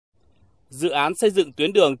Dự án xây dựng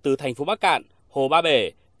tuyến đường từ thành phố Bắc Kạn, Hồ Ba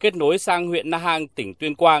Bể kết nối sang huyện Na Hang, tỉnh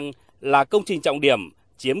Tuyên Quang là công trình trọng điểm,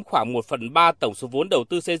 chiếm khoảng 1/3 tổng số vốn đầu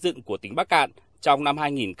tư xây dựng của tỉnh Bắc Kạn trong năm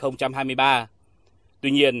 2023.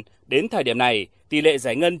 Tuy nhiên, đến thời điểm này, tỷ lệ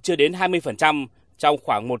giải ngân chưa đến 20% trong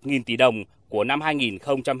khoảng 1.000 tỷ đồng của năm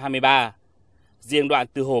 2023. Riêng đoạn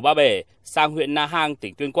từ Hồ Ba Bể sang huyện Na Hang,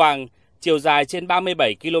 tỉnh Tuyên Quang, chiều dài trên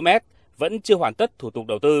 37 km vẫn chưa hoàn tất thủ tục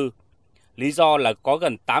đầu tư. Lý do là có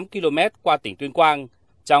gần 8 km qua tỉnh Tuyên Quang,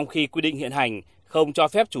 trong khi quy định hiện hành không cho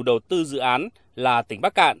phép chủ đầu tư dự án là tỉnh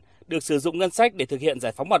Bắc Kạn được sử dụng ngân sách để thực hiện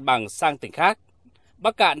giải phóng mặt bằng sang tỉnh khác.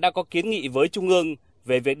 Bắc Kạn đã có kiến nghị với Trung ương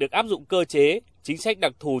về việc được áp dụng cơ chế, chính sách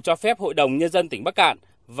đặc thù cho phép Hội đồng Nhân dân tỉnh Bắc Kạn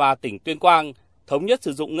và tỉnh Tuyên Quang thống nhất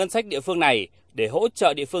sử dụng ngân sách địa phương này để hỗ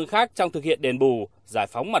trợ địa phương khác trong thực hiện đền bù, giải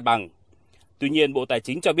phóng mặt bằng. Tuy nhiên, Bộ Tài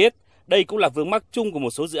chính cho biết đây cũng là vướng mắc chung của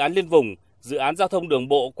một số dự án liên vùng, dự án giao thông đường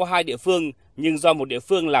bộ qua hai địa phương nhưng do một địa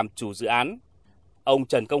phương làm chủ dự án. Ông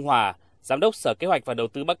Trần Công Hòa, Giám đốc Sở Kế hoạch và Đầu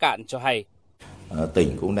tư Bắc Kạn cho hay.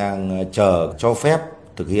 Tỉnh cũng đang chờ cho phép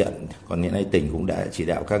thực hiện, còn hiện nay tỉnh cũng đã chỉ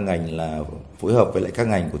đạo các ngành là phối hợp với lại các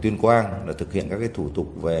ngành của Tuyên Quang là thực hiện các cái thủ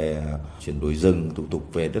tục về chuyển đổi rừng, thủ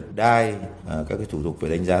tục về đất đai, các cái thủ tục về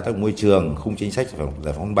đánh giá tác môi trường, khung chính sách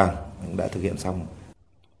giải phóng mặt bằng cũng đã thực hiện xong.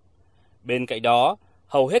 Bên cạnh đó,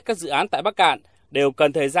 hầu hết các dự án tại Bắc Kạn đều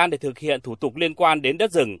cần thời gian để thực hiện thủ tục liên quan đến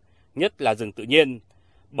đất rừng, nhất là rừng tự nhiên.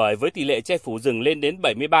 Bởi với tỷ lệ che phủ rừng lên đến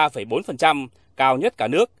 73,4%, cao nhất cả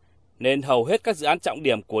nước, nên hầu hết các dự án trọng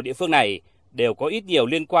điểm của địa phương này đều có ít nhiều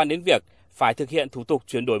liên quan đến việc phải thực hiện thủ tục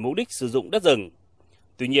chuyển đổi mục đích sử dụng đất rừng.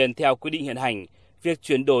 Tuy nhiên, theo quy định hiện hành, việc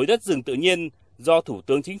chuyển đổi đất rừng tự nhiên do Thủ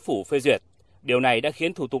tướng Chính phủ phê duyệt. Điều này đã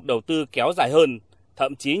khiến thủ tục đầu tư kéo dài hơn,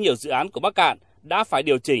 thậm chí nhiều dự án của Bắc Kạn đã phải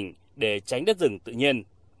điều chỉnh để tránh đất rừng tự nhiên.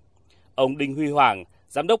 Ông Đinh Huy Hoàng,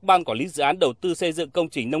 Giám đốc Ban Quản lý Dự án Đầu tư xây dựng công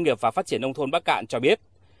trình nông nghiệp và phát triển nông thôn Bắc Kạn cho biết,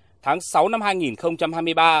 tháng 6 năm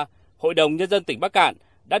 2023, Hội đồng Nhân dân tỉnh Bắc Kạn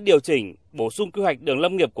đã điều chỉnh, bổ sung quy hoạch đường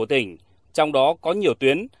lâm nghiệp của tỉnh, trong đó có nhiều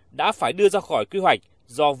tuyến đã phải đưa ra khỏi quy hoạch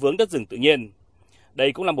do vướng đất rừng tự nhiên.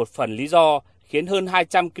 Đây cũng là một phần lý do khiến hơn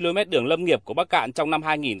 200 km đường lâm nghiệp của Bắc Kạn trong năm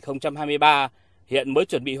 2023 hiện mới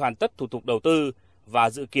chuẩn bị hoàn tất thủ tục đầu tư và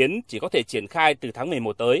dự kiến chỉ có thể triển khai từ tháng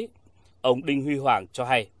 11 tới. Ông Đinh Huy Hoàng cho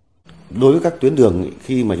hay. Đối với các tuyến đường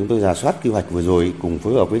khi mà chúng tôi rà soát quy hoạch vừa rồi cùng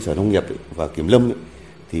phối hợp với Sở Nông nghiệp và Kiểm lâm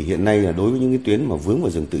thì hiện nay là đối với những cái tuyến mà vướng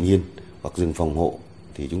vào rừng tự nhiên hoặc rừng phòng hộ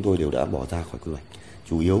thì chúng tôi đều đã bỏ ra khỏi quy hoạch.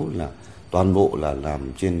 Chủ yếu là toàn bộ là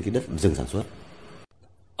làm trên cái đất rừng sản xuất.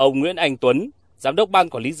 Ông Nguyễn Anh Tuấn, Giám đốc Ban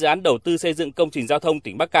Quản lý Dự án Đầu tư xây dựng công trình giao thông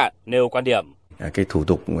tỉnh Bắc Kạn nêu quan điểm. Cái thủ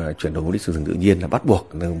tục chuyển đổi mục đích sử dụng tự nhiên là bắt buộc,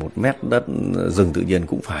 từ 1 mét đất rừng tự nhiên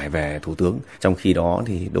cũng phải về Thủ tướng. Trong khi đó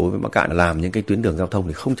thì đối với Bắc Kạn làm những cái tuyến đường giao thông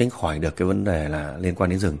thì không tránh khỏi được cái vấn đề là liên quan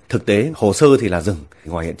đến rừng. Thực tế hồ sơ thì là rừng,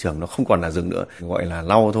 ngoài hiện trường nó không còn là rừng nữa, gọi là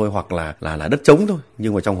lau thôi hoặc là đất trống thôi,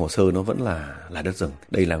 nhưng mà trong hồ sơ nó vẫn là đất rừng.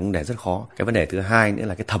 Đây là vấn đề rất khó. Cái vấn đề thứ hai nữa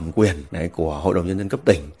là cái thẩm quyền của Hội đồng Nhân dân cấp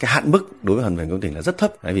tỉnh, cái hạn mức đối với thẩm quyền của tỉnh là rất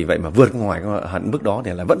thấp. Vì vậy mà vượt ngoài cái hạn mức đó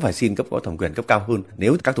thì là vẫn phải xin cấp có thẩm quyền cấp cao hơn.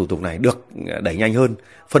 Nếu các thủ tục này được đẩy nhanh hơn,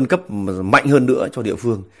 phân cấp mạnh hơn nữa cho địa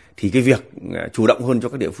phương thì cái việc chủ động hơn cho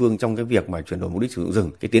các địa phương trong cái việc mà chuyển đổi mục đích sử dụng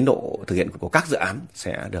rừng, cái tiến độ thực hiện của các dự án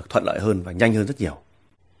sẽ được thuận lợi hơn và nhanh hơn rất nhiều.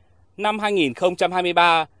 Năm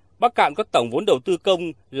 2023, Bắc Kạn có tổng vốn đầu tư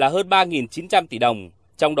công là hơn 3.900 tỷ đồng,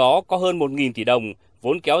 trong đó có hơn 1.000 tỷ đồng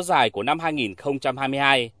vốn kéo dài của năm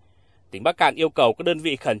 2022. Tỉnh Bắc Kạn yêu cầu các đơn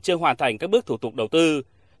vị khẩn trương hoàn thành các bước thủ tục đầu tư.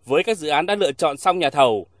 Với các dự án đã lựa chọn xong nhà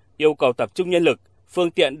thầu, yêu cầu tập trung nhân lực,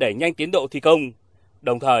 phương tiện đẩy nhanh tiến độ thi công,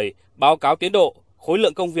 đồng thời báo cáo tiến độ, khối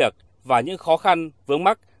lượng công việc và những khó khăn, vướng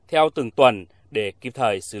mắc theo từng tuần để kịp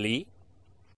thời xử lý.